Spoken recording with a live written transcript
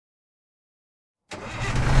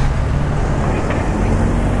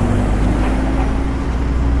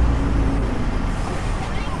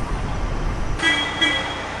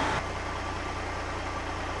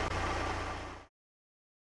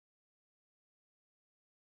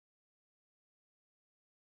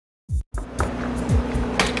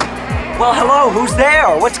Well, hello, who's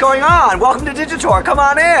there? What's going on? Welcome to Digitor, come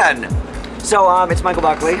on in. So, it's Michael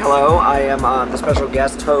Buckley, hello. I am the special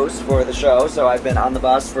guest host for the show, so I've been on the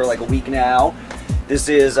bus for like a week now. This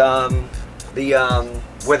is where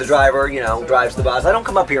the driver, drives the bus. I don't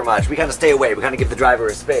come up here much, we kind of stay away, we kind of give the driver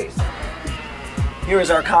his space. Here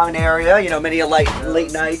is our common area, many a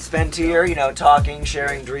late night spent here, talking,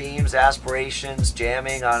 sharing dreams, aspirations,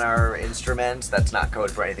 jamming on our instruments. That's not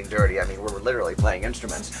code for anything dirty. I mean, we're literally playing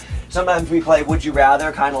instruments. Sometimes we play Would You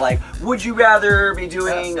Rather, kind of like, would you rather be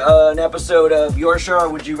doing an episode of your show, or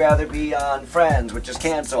would you rather be on Friends, which is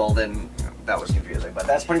canceled? And that was confusing, but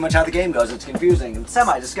that's pretty much how the game goes. It's confusing and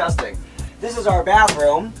semi-disgusting. This is our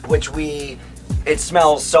bathroom, which it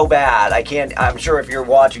smells so bad. I'm sure if you're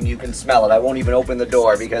watching you can smell it. I won't even open the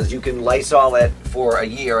door because you can Lysol it for a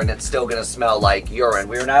year and it's still gonna smell like urine.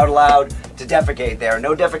 We are not allowed to defecate there.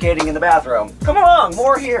 No defecating in the bathroom. Come along,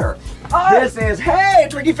 more here. This is, hey,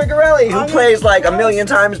 it's Ricky Figarelli, who plays like a million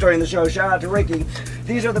times during the show. Shout out to Ricky.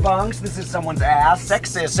 These are the bunks. This is someone's ass.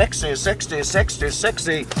 Sexy, sexy, sexy, sexy,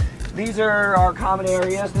 sexy. These are our common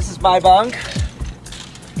areas. This is my bunk.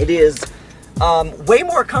 It is way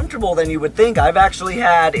more comfortable than you would think. I've actually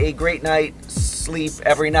had a great night's sleep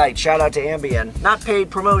every night. Shout out to Ambien. Not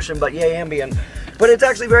paid promotion, but yay Ambien. But it's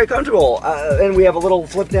actually very comfortable. And we have a little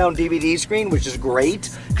flip down DVD screen, which is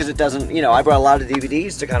great because it doesn't, I brought a lot of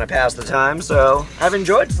DVDs to kind of pass the time. So I've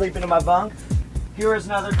enjoyed sleeping in my bunk. Here is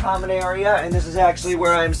another common area, and this is actually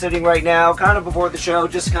where I'm sitting right now, kind of before the show,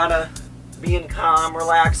 just kind of being calm,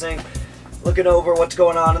 relaxing, looking over what's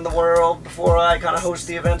going on in the world before I kind of host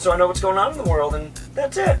the event so I know what's going on in the world, and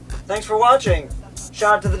that's it. Thanks for watching.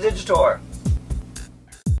 Shout out to the Digitor.